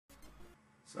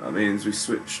So that means we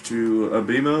switch to a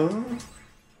beamer.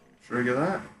 Trigger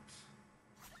that.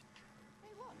 Hey,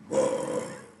 look. Whoa.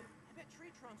 I bet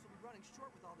tree trunks will be running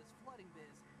short with all this flooding biz.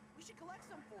 We should collect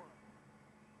some for them.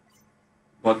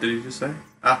 What did you just say?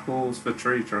 Apples for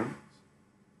tree trunks.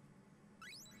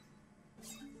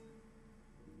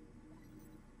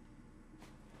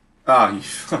 Oh, you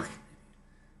fuck.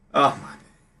 Oh my.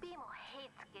 Beemo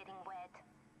hates getting wet.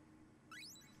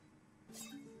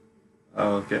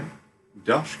 Okay.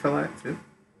 Dosh collected.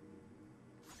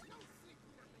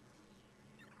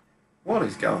 What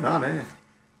is going on here?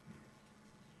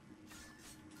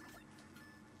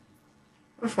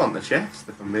 I just want the chest,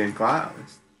 if I'm being quite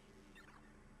honest.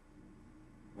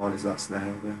 What is that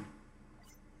snail doing?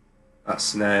 That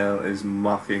snail is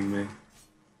mocking me.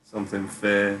 Something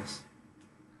fierce.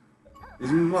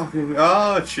 He's mocking me.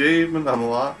 Oh, achievement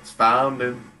unlocked. Found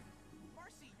him.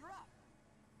 Marcy, you're up.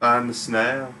 Found the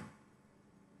snail.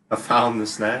 I found the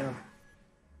snail.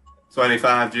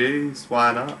 25 Gs,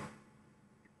 why not?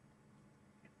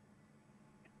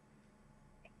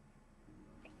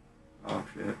 Oh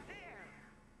shit.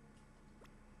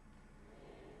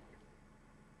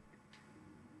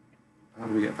 How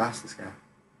do we get past this guy?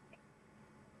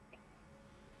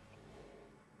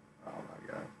 Oh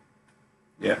my god.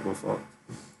 Yeah, we're fucked.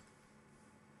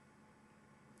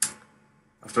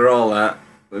 After all that,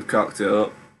 we've cocked it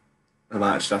up. I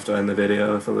might just have to end the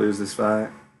video if I lose this fight.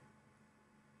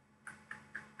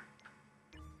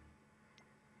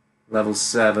 Level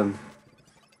 7.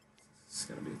 It's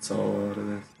gonna be a tall order,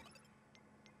 this.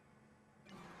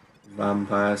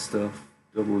 Vampire stuff.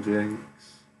 Double jinx.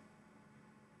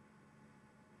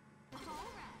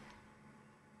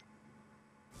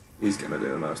 He's gonna do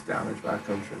the most damage by a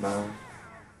country mile.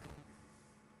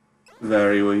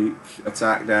 Very weak.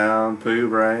 Attack down. Poo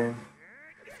brain.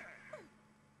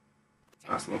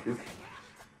 That's lucky. You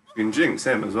can jinx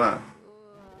him as well.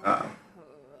 Uh oh.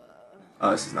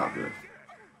 Oh, this is not good.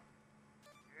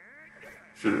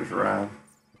 Should have just ran.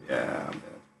 Yeah, I'm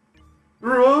dead.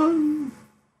 Run!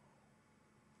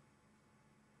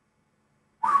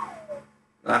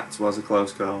 That was a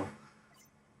close call.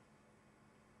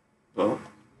 But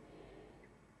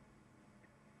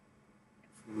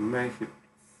if we make it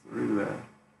through there.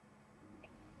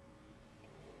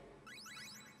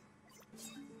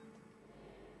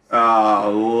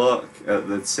 Oh, look at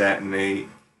the technique.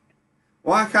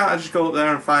 Why can't I just go up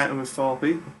there and fight him with 4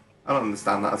 people? I don't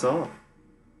understand that at all.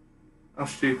 How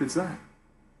stupid's that?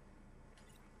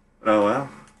 But oh well.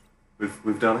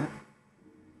 We've done it.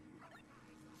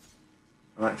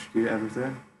 Electrocute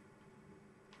everything.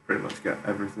 Pretty much get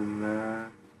everything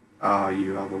there. Oh,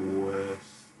 you are the worst.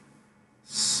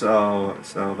 So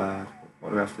bad. What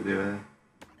do we have to do here?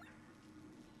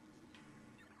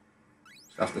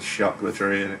 Just have to shock the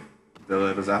tree and it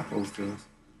delivers apples to us.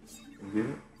 Thank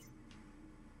you.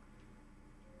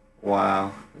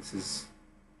 Wow, this is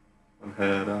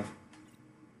unheard of.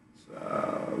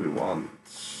 So we want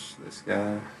this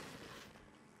guy.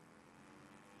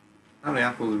 How many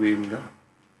apples have we even got?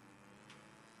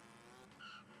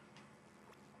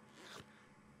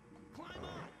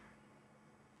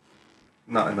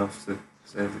 Not enough to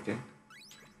save the king.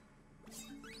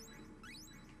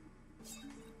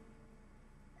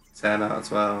 10 out of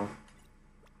 12.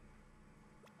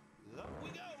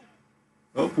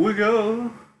 Up we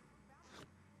go!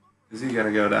 Is he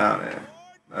gonna go down here?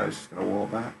 No, he's just gonna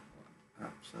walk back.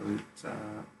 Absolute.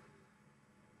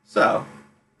 So,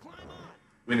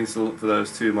 we need to look for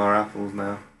those 2 more apples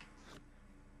now.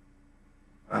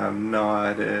 I have no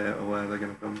idea where they're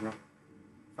gonna come from.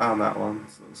 Found that one.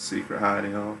 It's a little secret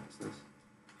hiding hole. What's this?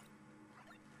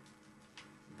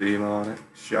 Beam on it.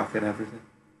 Shocking everything.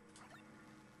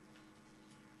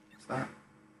 What's that?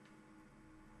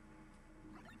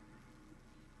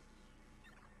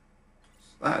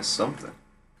 That is something.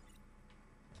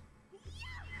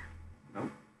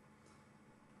 Nope.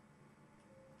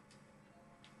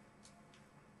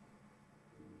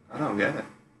 I don't get it.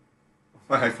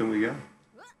 Where can we go?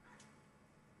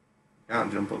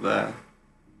 Can't jump up there.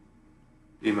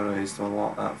 Demon needs to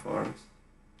unlock that for us.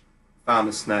 Found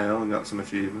a snail and got some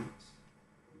achievements.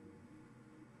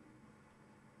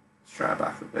 Let's try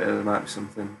back up here, there might be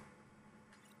something.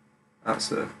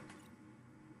 That's a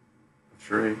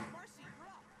tree.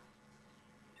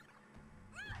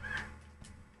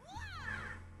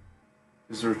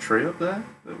 Is there a tree up there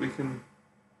that we can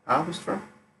harvest from?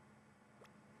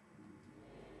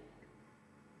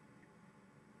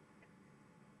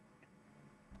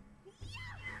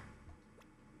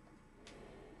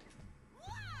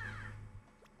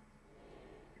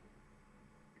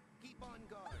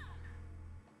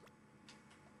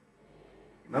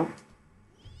 Nope.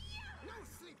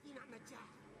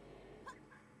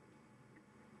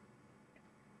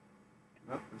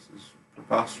 This is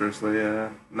preposterously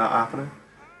not happening.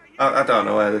 I don't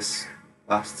know where this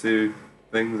last two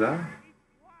things are.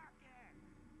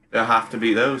 They'll have to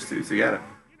beat those two to get it.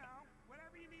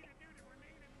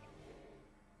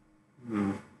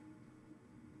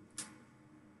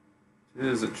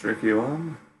 This is a tricky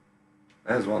one.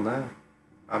 There's one there.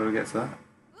 How do we get to that?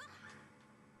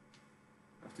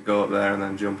 Have to go up there and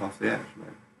then jump off the edge,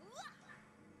 maybe.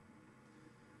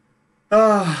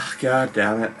 Oh, god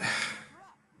damn it.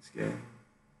 This game.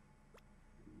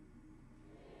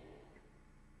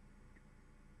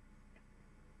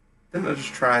 Didn't I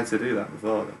just try to do that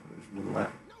before? Then? It just wouldn't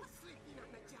let.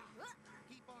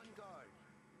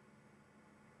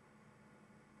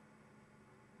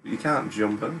 But you can't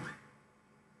jump over.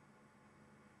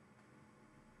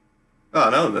 Oh,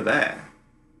 no, they're there.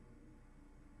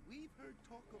 We've heard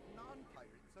talk of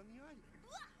non-pirates on the island.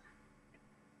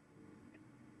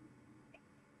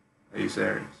 Are you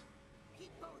serious?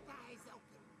 Keep both eyes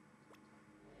open.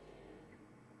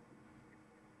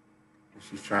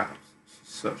 She's trapped.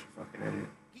 She's such a fucking idiot.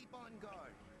 Keep on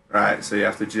guard. Right, so you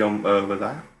have to jump over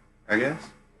that, I guess.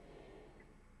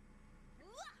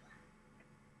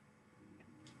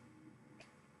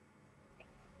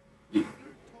 We've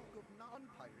heard talk of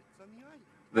non-pirates on the island.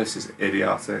 This is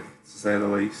idiotic, to say the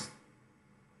least.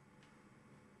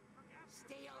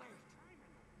 Stay alert.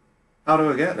 How do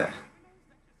I get there?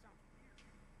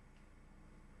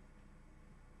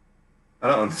 I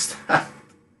don't understand.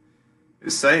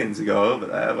 It's saying to go over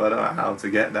there, but I don't know how to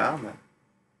get down there.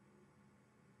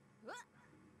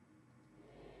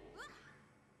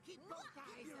 Keep both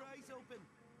eyes open.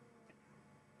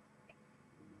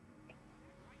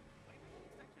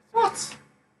 What?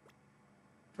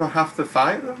 Do I have to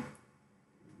fight them?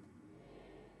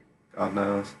 God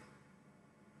knows.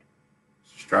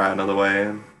 Let's just try another way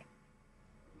in.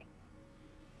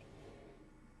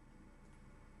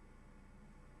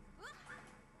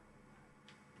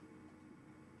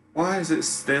 Why is it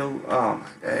still... Oh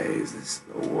my days, this is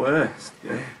the worst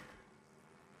game.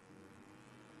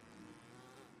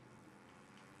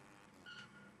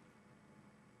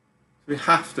 We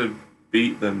have to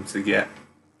beat them to get...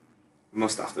 We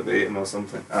must have to beat them or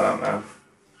something. I don't know.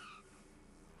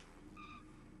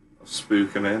 Or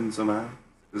spook them in somehow.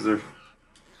 Is there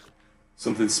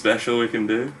something special we can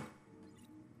do?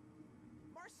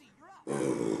 Marcy, you're up.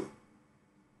 Oh.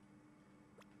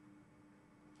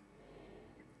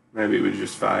 Maybe we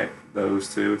just fight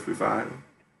those two if we fight them.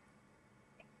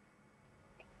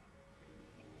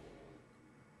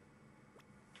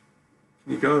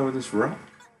 Can you go over this rock?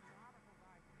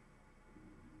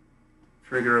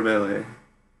 Trigger ability.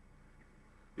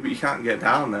 But you can't get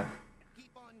down there.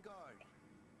 Keep on guard.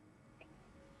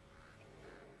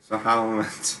 So how am I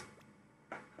meant to...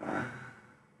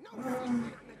 No sleeping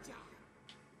on the job.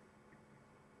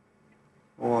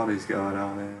 What is going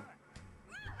on here?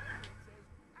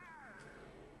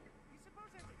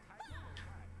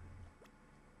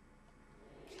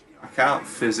 I can't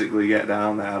physically get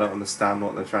down there. I don't understand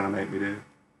what they're trying to make me do.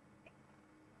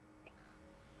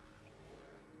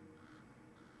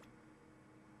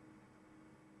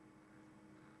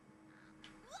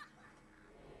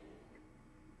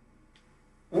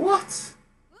 What?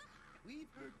 We've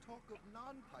heard talk of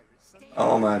non-pirates on the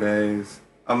Oh my days.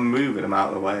 I'm moving them out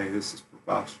of the way. This is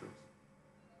preposterous.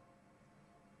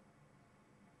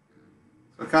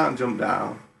 So I can't jump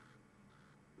down.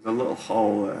 There's a little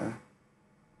hole there.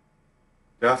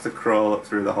 Do I have to crawl up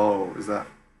through the hole? Is that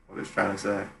what it's trying to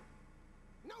say?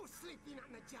 No sleeping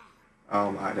on the job.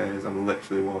 Oh my days, I'm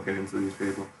literally walking into these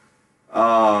people.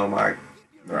 Oh my...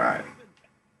 Right.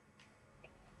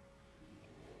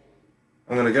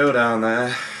 I'm gonna go down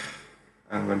there.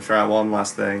 I'm gonna try one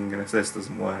last thing, and if this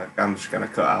doesn't work, I'm just gonna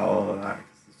cut out all of that.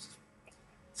 'Cause it's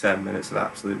just 10 minutes of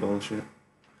absolute bullshit.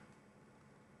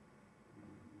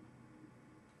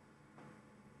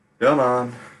 Come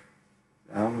on.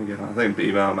 Down we go. I think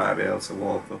Bebo might be able to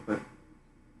walk up it.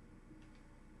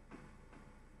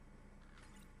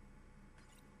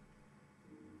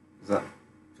 Is that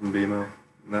from Bemo?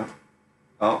 No?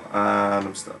 Oh, and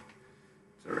I'm stuck.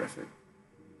 Terrific.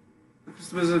 Because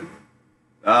there was a...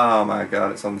 Oh my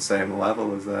god, it's on the same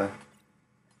level as there.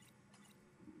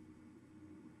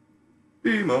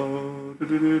 Bemo!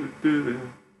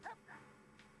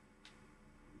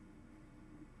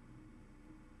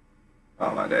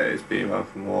 Oh my days,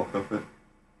 Bemo can walk up it.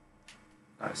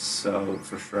 That's so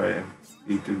frustrating.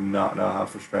 You do not know how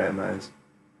frustrating that is.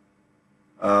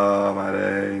 Oh my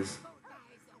days.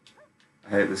 I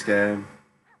hate this game.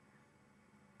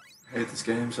 I hate this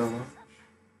game so much.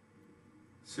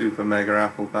 Super mega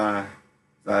apple pie. Is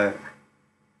that it?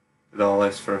 Did all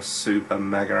this for a super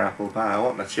mega apple pie. I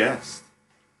want a chest.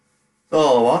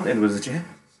 All I wanted was a chest.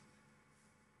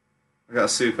 I got a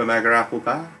super mega apple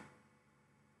pie.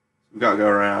 We've got to go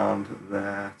around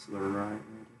there to the right,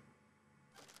 maybe.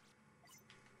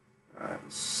 Alright,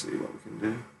 let's see what we can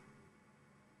do.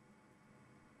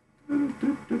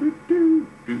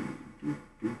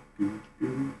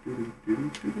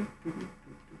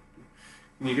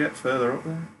 Can you get further up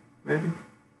there? Maybe?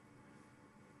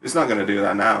 It's not going to do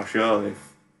that now, surely. I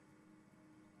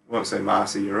won't say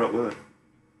Marcy, you're up, will it?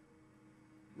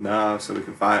 No, so we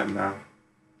can fight him now.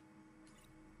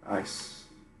 Nice.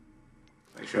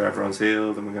 Make sure everyone's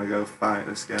healed and we're going to go fight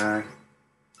this guy.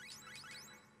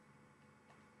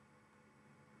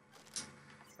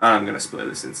 I'm going to split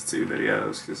this into 2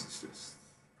 videos because it's just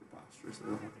preposterous.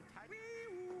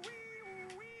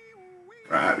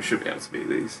 Right, we should be able to beat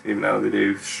these. Even though they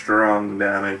do strong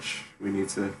damage, we need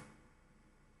to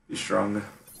be stronger.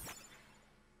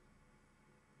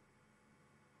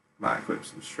 Might equip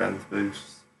some strength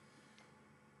boosts.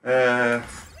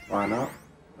 Why not?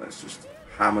 Let's just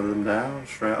hammer them down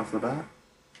straight off the bat.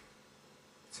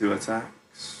 2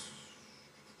 attacks.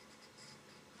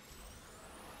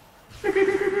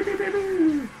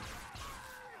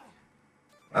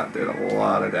 That did a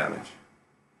lot of damage.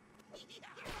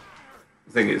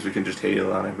 The thing is, we can just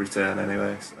heal on every turn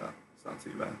anyway, so it's not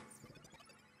too bad.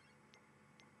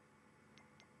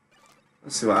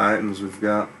 Let's see what items we've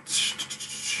got.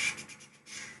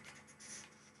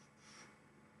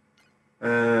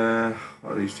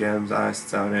 What are these gems?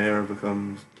 Ice down here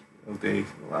becomes LD,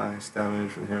 ice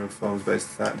damage from hero performs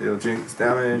based attack, deal jinx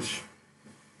damage.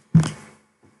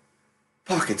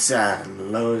 Pocket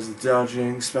sand lowers the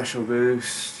dodging, special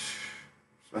boost.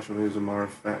 Special moves are more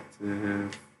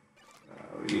effective.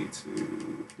 We need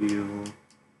to heal.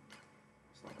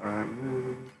 It's not the right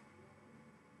move.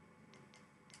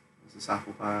 There's this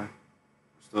apple pie.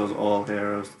 Restores all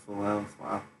heroes to full health.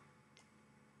 Wow.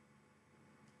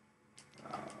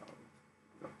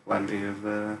 Got plenty of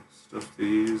stuff to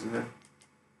use here.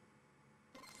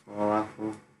 Small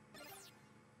apple.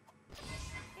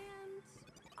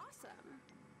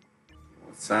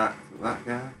 Attack for that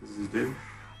guy, because he's due.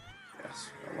 Yes,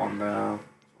 got 1 down.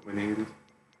 That's what we needed.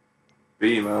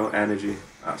 BMO energy,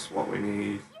 that's what we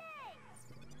need.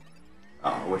 Oh,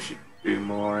 I wish you'd do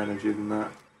more energy than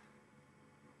that.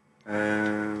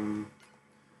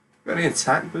 Got any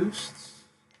attack boosts?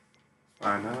 Let's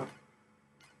find out.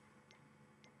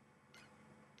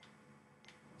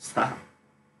 What's that?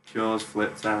 Cures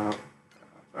flipped out.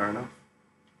 Fair enough.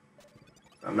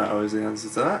 Don't know is the answer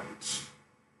to that.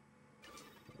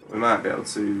 We might be able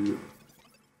to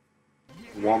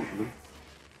want them.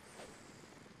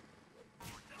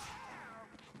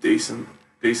 Decent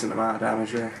amount of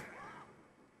damage there.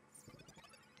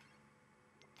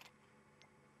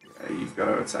 Yeah, you've got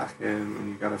to attack him and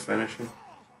you've got to finish him.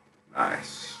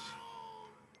 Nice.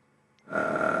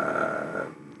 Yeah,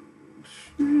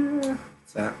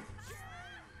 attack.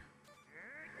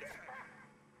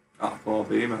 Oh, poor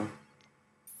BMO.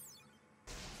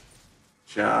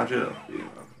 Charge it up,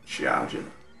 BMO. Charge it.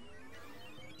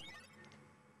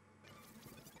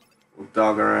 We'll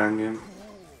dog around him.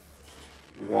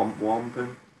 Womp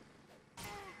him.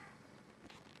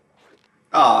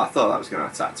 Oh, I thought that was going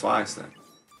to attack twice then.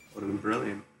 Would have been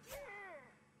brilliant.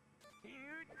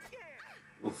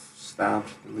 Wolf stabbed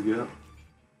in the gut.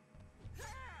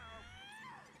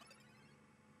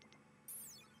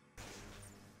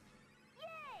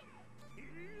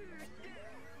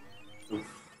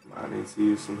 Oof, might need to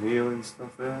use some healing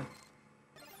stuff here.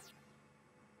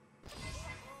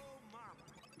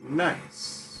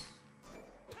 Nice.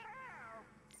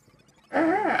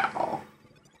 Ow.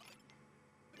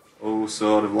 Oh,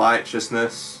 sword of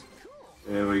righteousness.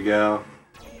 Here we go.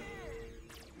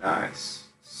 Nice.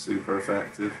 Super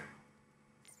effective.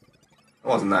 It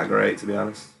wasn't that great, to be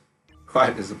honest.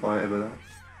 Quite disappointed with that.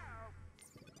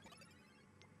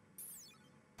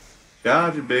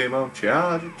 Charge it, BMO.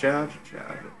 Charge it, charge it,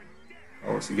 charge it.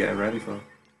 Oh, what's he getting ready for?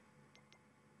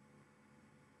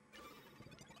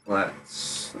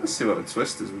 Let's see what the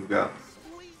twisters we've got.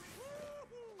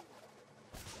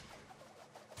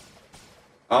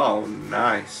 Oh,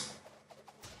 nice.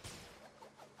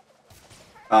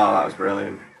 Oh, that was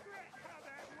brilliant.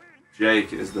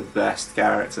 Jake is the best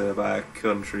character by a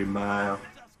country mile.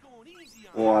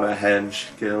 What a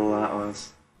hench kill that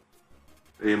was.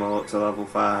 Beam all up to level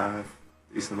 5.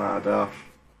 Decent amount of dodge.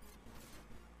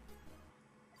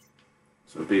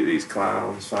 So we beat these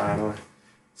clowns finally.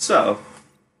 So,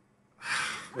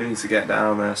 we need to get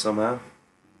down there somehow.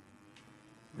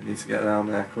 We need to get down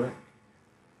there quick.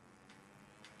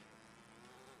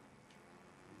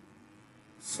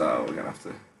 So we're gonna have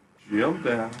to jump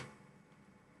down.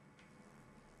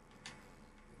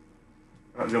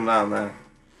 Not jump down there.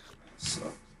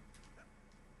 So.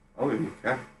 Oh, you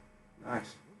can.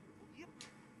 Nice.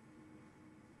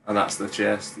 And that's the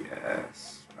chest.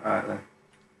 Yes. Right then.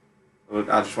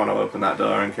 I just want to open that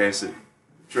door in case it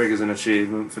triggers an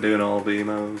achievement for doing all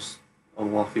BMOs,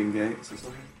 unlocking gates or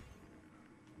something.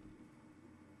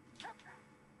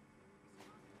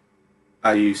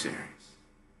 Are you serious?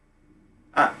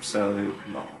 Absolute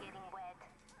not.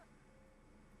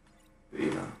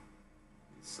 BMO.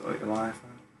 Sort your life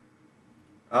out.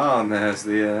 Oh, and there's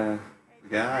the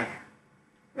guy.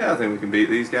 Yeah, I think we can beat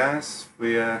these guys.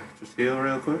 We just heal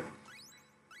real quick.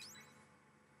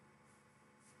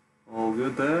 All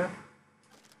good there.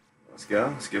 Let's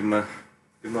go. Let's give him a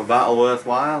battle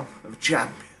worthwhile of a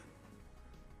champion.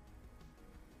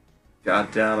 God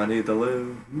damn, I need the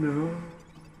loot. No.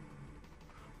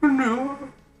 No.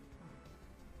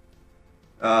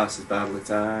 Oh, this is badly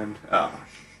timed. Oh,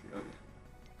 shit.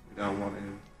 We don't want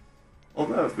him.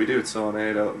 Although, if we do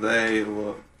tornado, they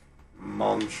look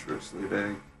monstrously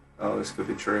big. Oh, this could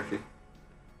be tricky.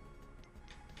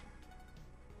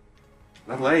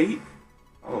 Level 8?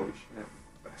 Holy shit.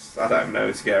 I don't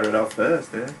know to get rid of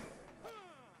first here.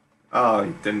 Oh,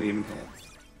 he didn't even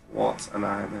hit. What a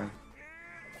nightmare.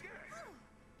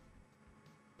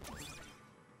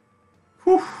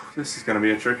 Whew, this is going to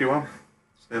be a tricky one, to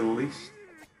say the least.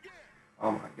 Oh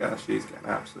my gosh, he's getting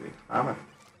absolutely hammered.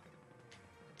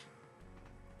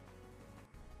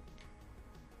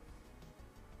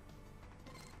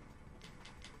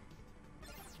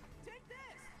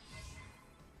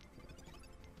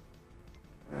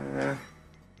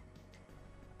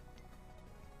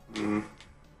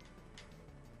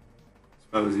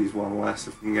 Suppose he's one less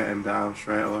if we can get him down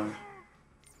straight away.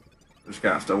 Just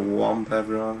gonna have to whomp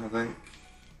everyone, I think.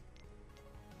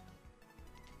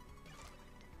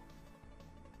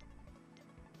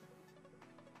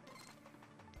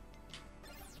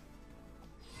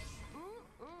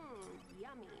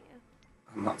 Yummy.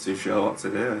 I'm not too sure what to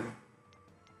do.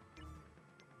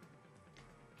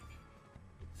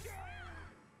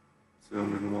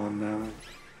 201 damage.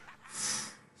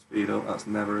 Speed up, that's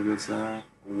never a good sign.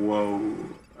 Whoa,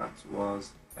 that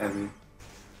was heavy.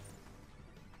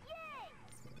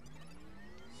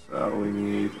 So we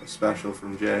need a special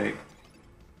from Jake.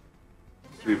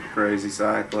 Super crazy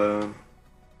cyclone.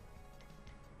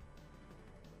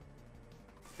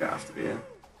 Gonna have to be in.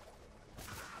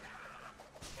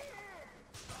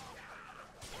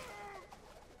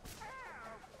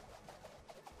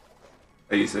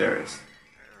 Are you serious?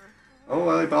 Oh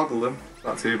well, he boggled him.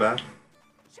 Not too bad.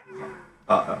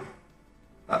 Uh-oh.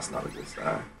 That's not a good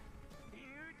sign.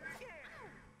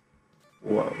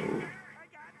 Whoa.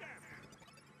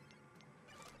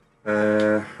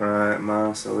 Right,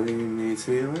 Marceline needs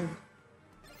healing.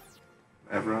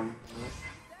 Everyone.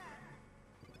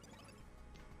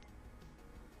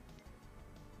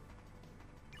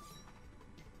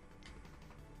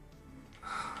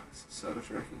 This is so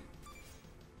tricky.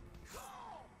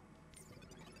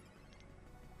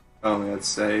 Only had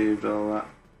saved all that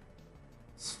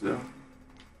stuff.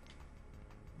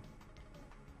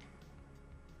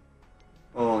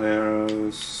 All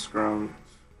heroes, Scrunk.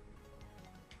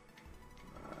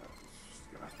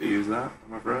 Just gonna have to use that,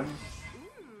 I'm afraid.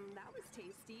 That was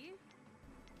tasty.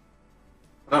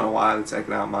 I don't know why they're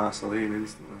taking out Marceline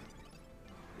instantly.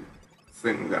 I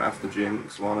think we're gonna have to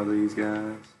jinx one of these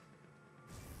guys.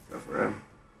 Go for him.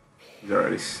 He's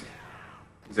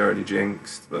already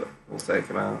jinxed, but we'll take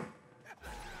him out.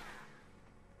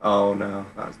 Oh no,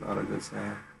 that's not a good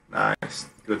sign. Nice,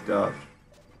 good dodge.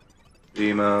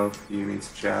 Demo, you need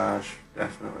to charge,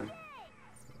 definitely.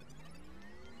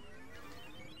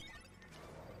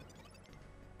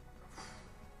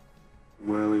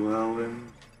 Whirly whirlwind,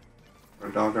 or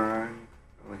a dog around.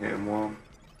 Only hit him one.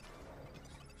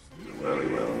 Whirly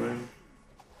whirlwind.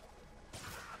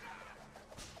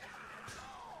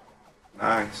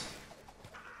 Nice.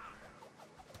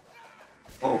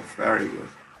 Oh, very good.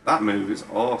 That move is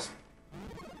awesome.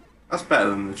 That's better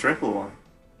than the triple one.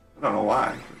 I don't know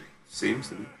why. Seems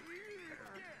to be.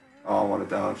 Oh, what a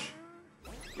dodge.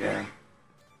 Yeah.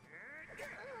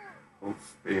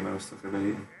 Oof, BMO took a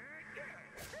beating.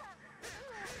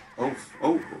 Oof,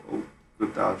 oh,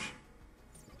 good dodge.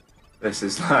 This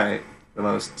is like the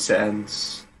most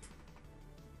tense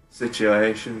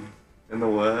situation in the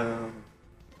world.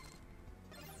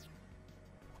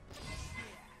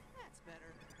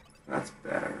 That's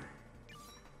better.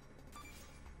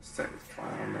 Let's take the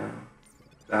clown down.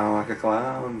 Down like a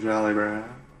clown, Jolly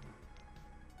Brown.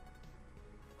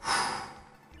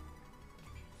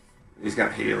 He's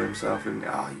gonna heal himself and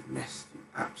oh, you missed, you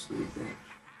absolute bitch.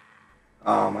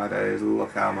 Oh my days,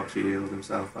 look how much he healed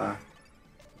himself by.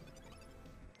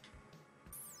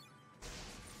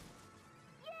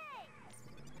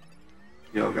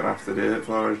 You're gonna have to do it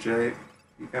for us, Jake.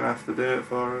 You're gonna have to do it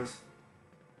for us.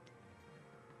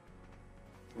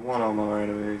 One or more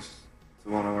enemies to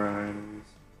one or more enemies.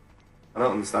 I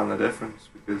don't understand the difference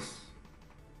because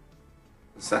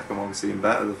the second one seemed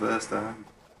better the first time.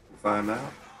 We'll find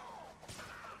out.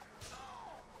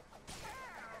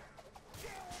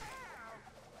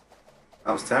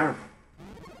 That was terrible.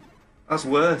 That's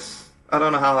worse. I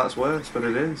don't know how that's worse, but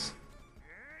it is.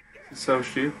 It's so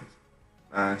stupid.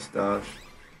 Nice dodge.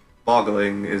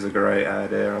 Boggling is a great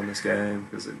idea on this game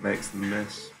because it makes them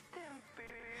miss.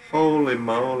 Holy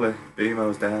moly,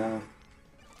 BMO's down.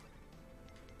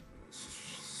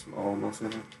 Small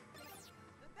nothing.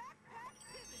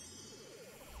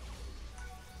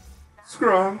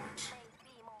 Scrumped.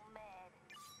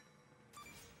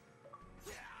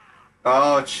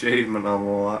 Oh, achievement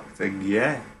unlocked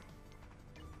again.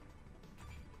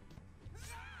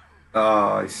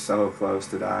 Oh, he's so close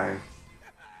to dying.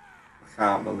 I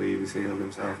can't believe he's healed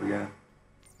himself again.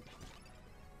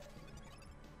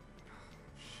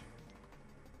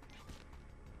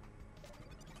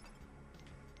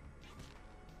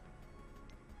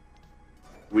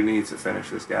 We need to finish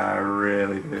this guy, I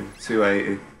really do.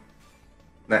 280.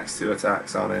 Next 2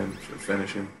 attacks on him should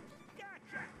finish him.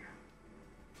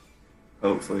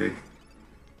 Hopefully.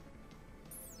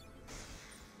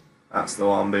 That's the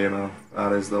one, BMO.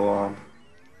 That is the one.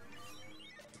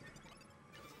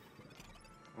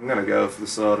 I'm gonna go for the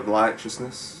Sword of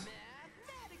Righteousness.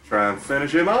 Try and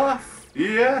finish him off.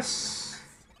 Yes!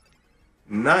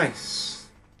 Nice.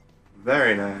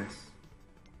 Very nice.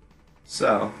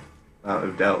 So, now that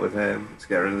we've dealt with him, let's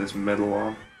get rid of this middle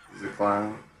one. He's a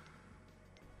clown.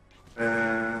 He's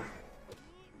in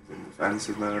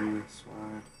defensive mode in this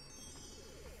one.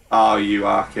 Oh, you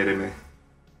are kidding me.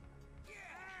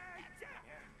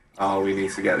 Oh, we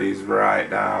need to get these right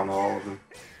down, all of them.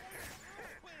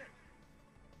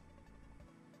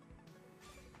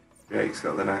 Jake's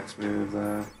got the next move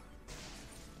there.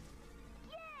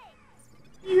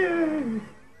 Yay!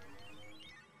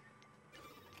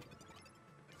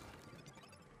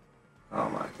 Oh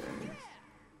my days.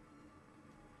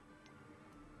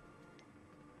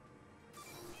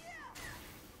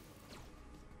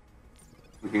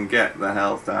 We can get the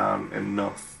health down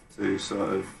enough to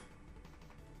sort of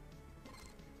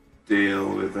deal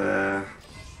with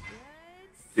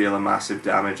deal a massive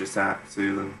damage attack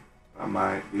to them. That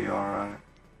might be alright.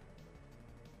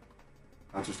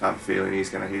 I just have a feeling he's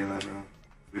going to heal everyone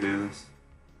if we do this.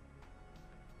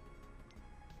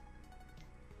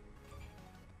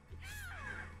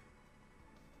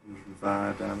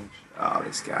 $105 damage. Oh,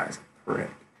 this guy's a prick.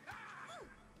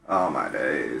 Oh my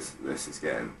days. This is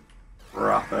getting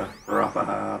proper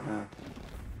hard now.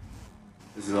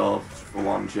 This is all for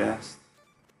one chest.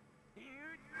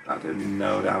 That did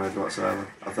no damage whatsoever.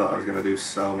 I thought I was going to do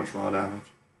so much more damage.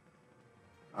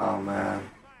 Oh man.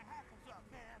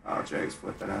 Oh, Jake's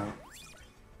flipping out.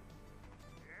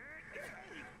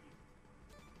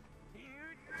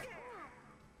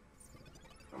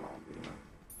 Come on, Bima.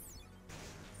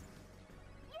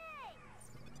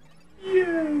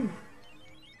 Yay!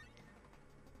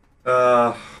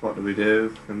 What do we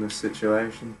do in this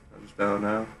situation? I just don't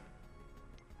know.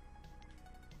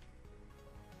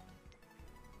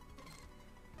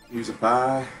 Use a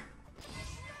pie.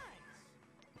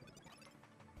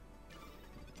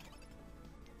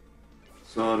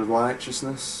 Sword of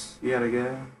Righteousness, yet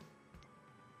again.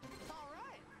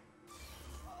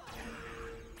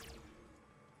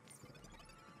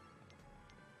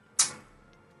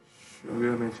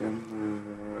 Sugar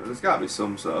mission. There's got to be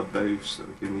some sort of boost that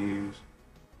we can use.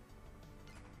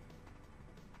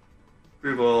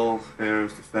 Free ball,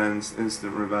 hero's defense,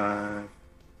 instant revive,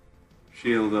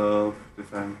 shield of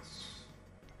defense.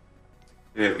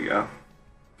 Here we go.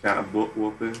 Kind of butt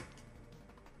whooping.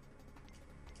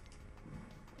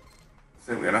 I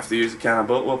think we're gonna have to use a can of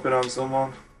butt whooping on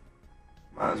someone.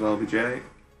 Might as well be Jake.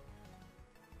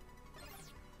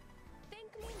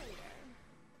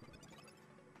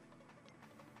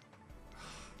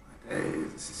 My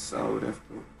days, this is so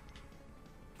difficult.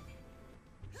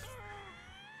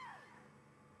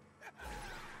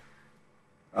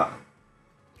 Ah.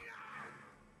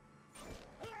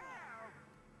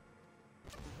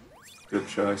 Good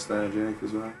choice there, Jake,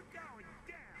 as well.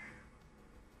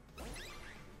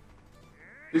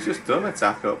 He's just done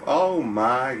attack up. Oh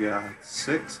my god.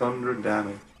 600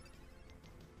 damage.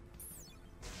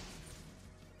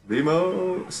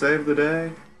 Vimo, save the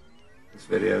day. This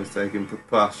video is taking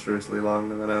preposterously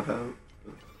longer than I'd hoped.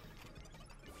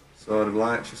 Sword of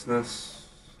Righteousness.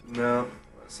 No.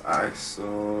 Let's ice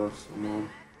sword someone.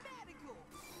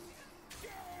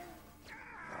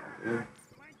 That'll do.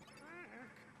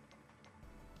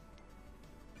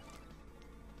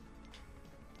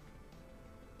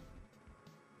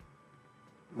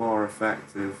 More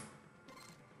effective.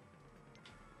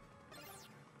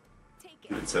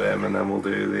 Give it to him and then we'll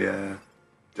do the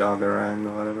Joggerang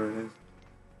or whatever it is.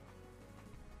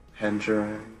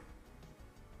 Enchiridion.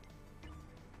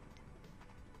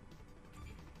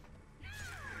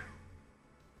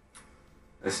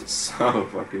 This is so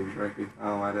fucking tricky.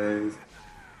 Oh my days.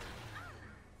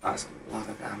 That's a lot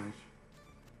of damage.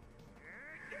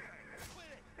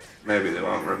 Maybe they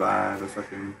won't revive if I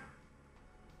can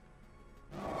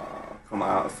come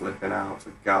out of flipping out,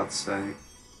 for God's sake.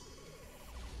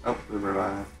 Oh, they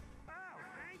revived.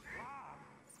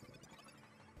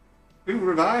 Who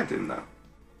revived him though?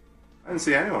 I didn't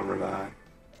see anyone revive.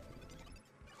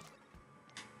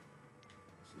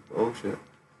 This is bullshit.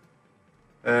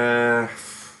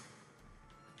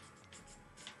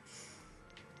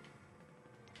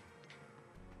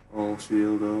 All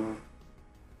shield over.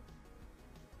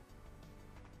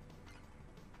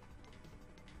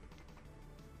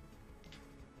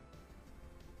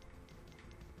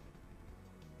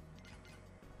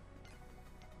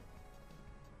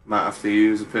 Might have to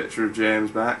use a picture of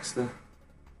James Baxter.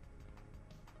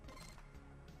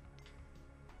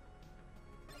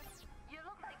 You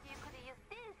look like you could use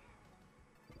this.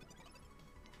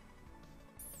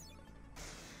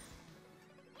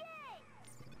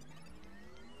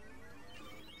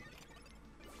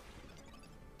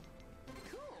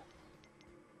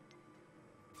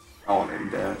 I want him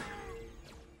dead.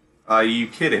 Are you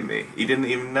kidding me? He didn't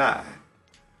even die.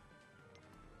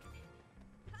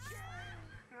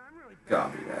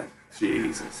 Gotta be dead.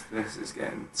 Jesus, this is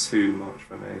getting too much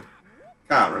for me.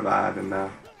 Can't revive him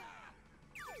now.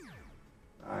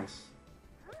 Nice.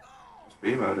 What's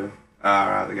Bimo do? Ah,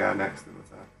 right, the guy next to him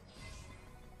attack.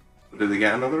 But do they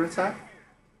get another attack?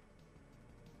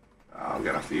 Oh, I'm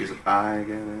gonna have to use a pie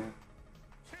again here.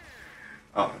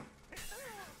 Oh.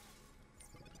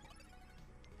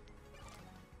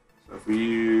 So if we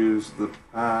use the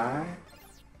pie.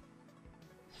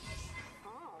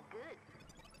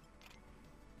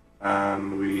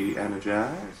 And we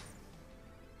energize.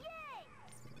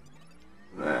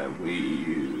 Then we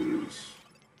use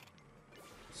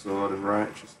Sword of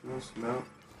Righteousness. No.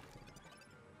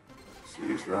 Let's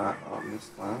use that on this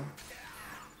clown.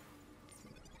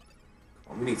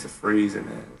 Come on, we need to freeze in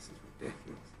here. This is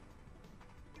ridiculous.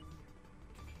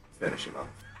 Finish him off.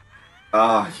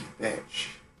 Ah, you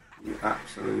bitch. You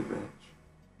absolute bitch.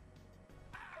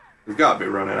 We've got to be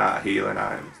running out of healing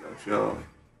items though, surely.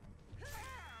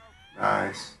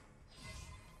 Nice.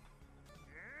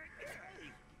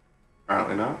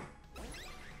 Apparently not.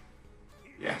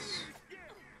 Yes.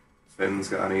 Finn's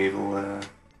got an evil there.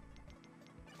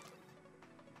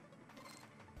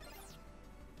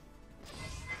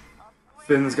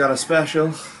 Finn's got a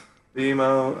special.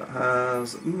 Bimo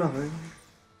has nothing.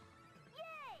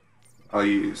 I'll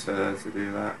use her to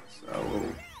do that, so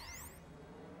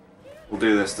we'll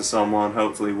do this to someone,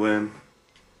 hopefully win.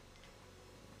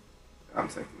 I'm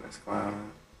taking this clown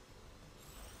out.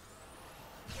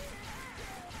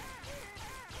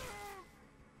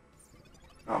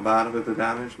 Not bad with the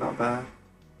damage, not bad.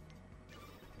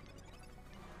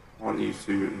 I want you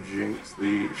to jinx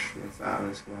the shit out of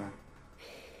this guy.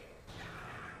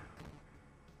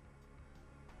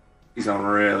 He's on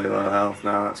really low health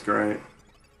now, that's great.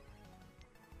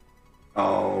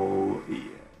 Oh, yeah.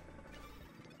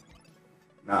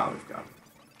 Now we've got him.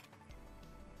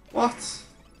 What?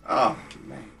 Oh,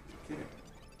 man, you're kidding.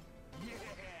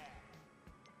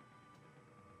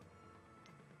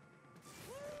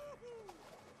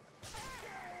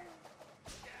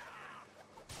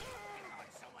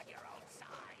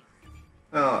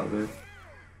 Oh, dude.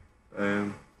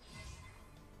 Boom.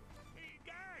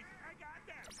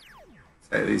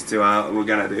 Take these two out. We're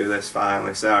gonna do this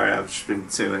finally. Sorry, I've just been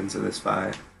too into this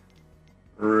fight.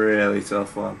 Really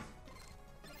tough one.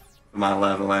 For my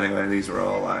level anyway, these were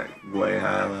all like way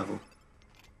higher level.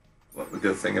 But the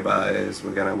good thing about it is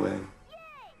we're gonna win.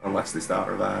 Unless they start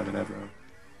reviving everyone.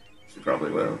 Which they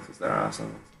probably will, because they're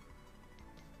assholes.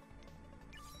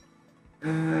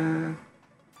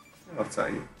 I'll tell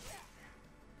you.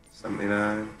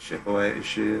 79, chip away his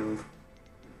shield.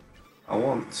 I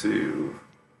want to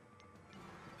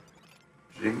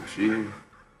jinx you.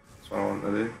 That's what I want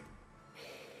to do.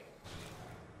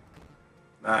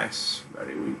 Nice.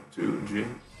 Very weak to jinx.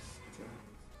 Okay.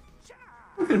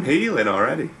 Look at him healing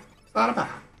already. What's that about?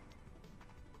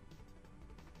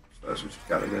 Suppose we just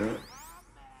gotta do it.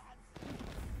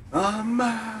 Oh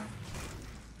man!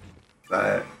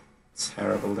 That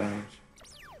terrible damage.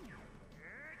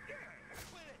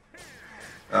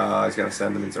 Oh, he's gonna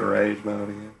send him into rage mode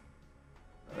again.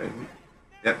 I mean,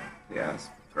 yep, he has.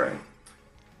 Great.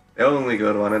 The only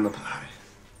good one in the party.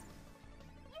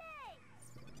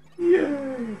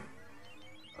 Yay!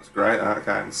 That's great, I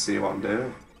can't even see what I'm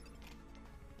doing.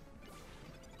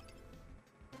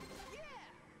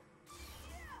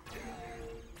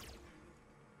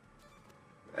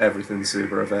 Everything's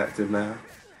super effective now.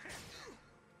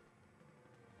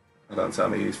 Oh, don't tell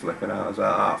me he's flipping out as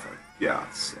well. Oh, for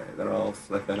God's sake, they're all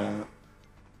flipping out.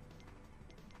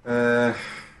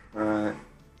 Right.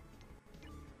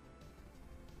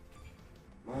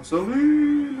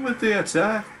 Marceline with the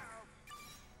attack.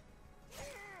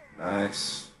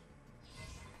 Nice.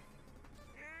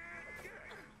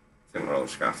 I think we're all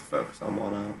just gonna have to focus on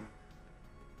one, aren't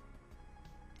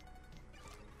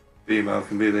we? Bimo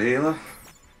can be the healer.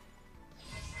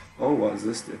 Oh, what does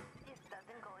this do? This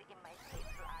doesn't go in my safe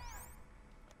slot.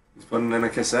 He's putting in a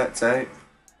cassette tape.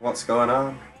 What's going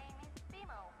on? My name is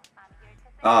Bimo. I'm here to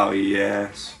say Oh,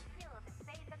 yes. kills 6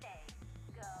 days a day.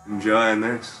 Go. Enjoying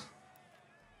this.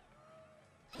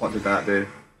 What did that do?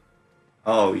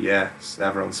 Oh, yes.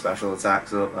 Everyone's special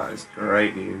attacks up. That is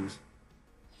great news.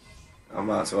 I'm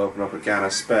about to open up a kind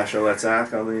of special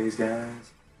attack on these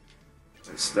guys.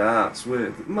 It starts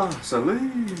with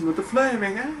Marceline with the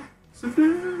flaming axe of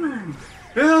doom.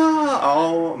 Yeah!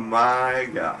 Oh my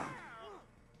god.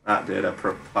 That did a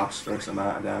preposterous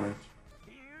amount of damage.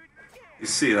 You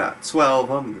see that?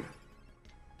 1200.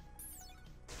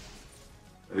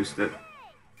 Boost it.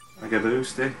 Like a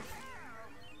boosty.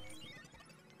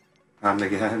 And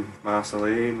again,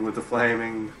 Marceline with the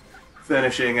flaming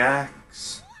finishing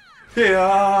axe.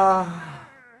 Yeah!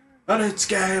 And it's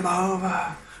game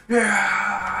over.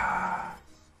 Yeah!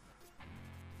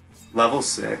 Level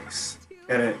 6.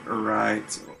 Get it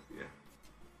right. Yeah.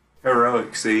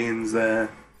 Heroic scenes there.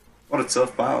 What a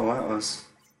tough battle that was.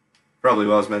 Probably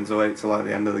was meant to wait till like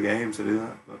the end of the game to do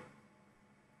that, but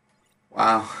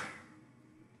wow.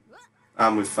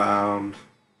 And we found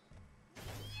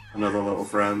another little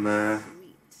friend there.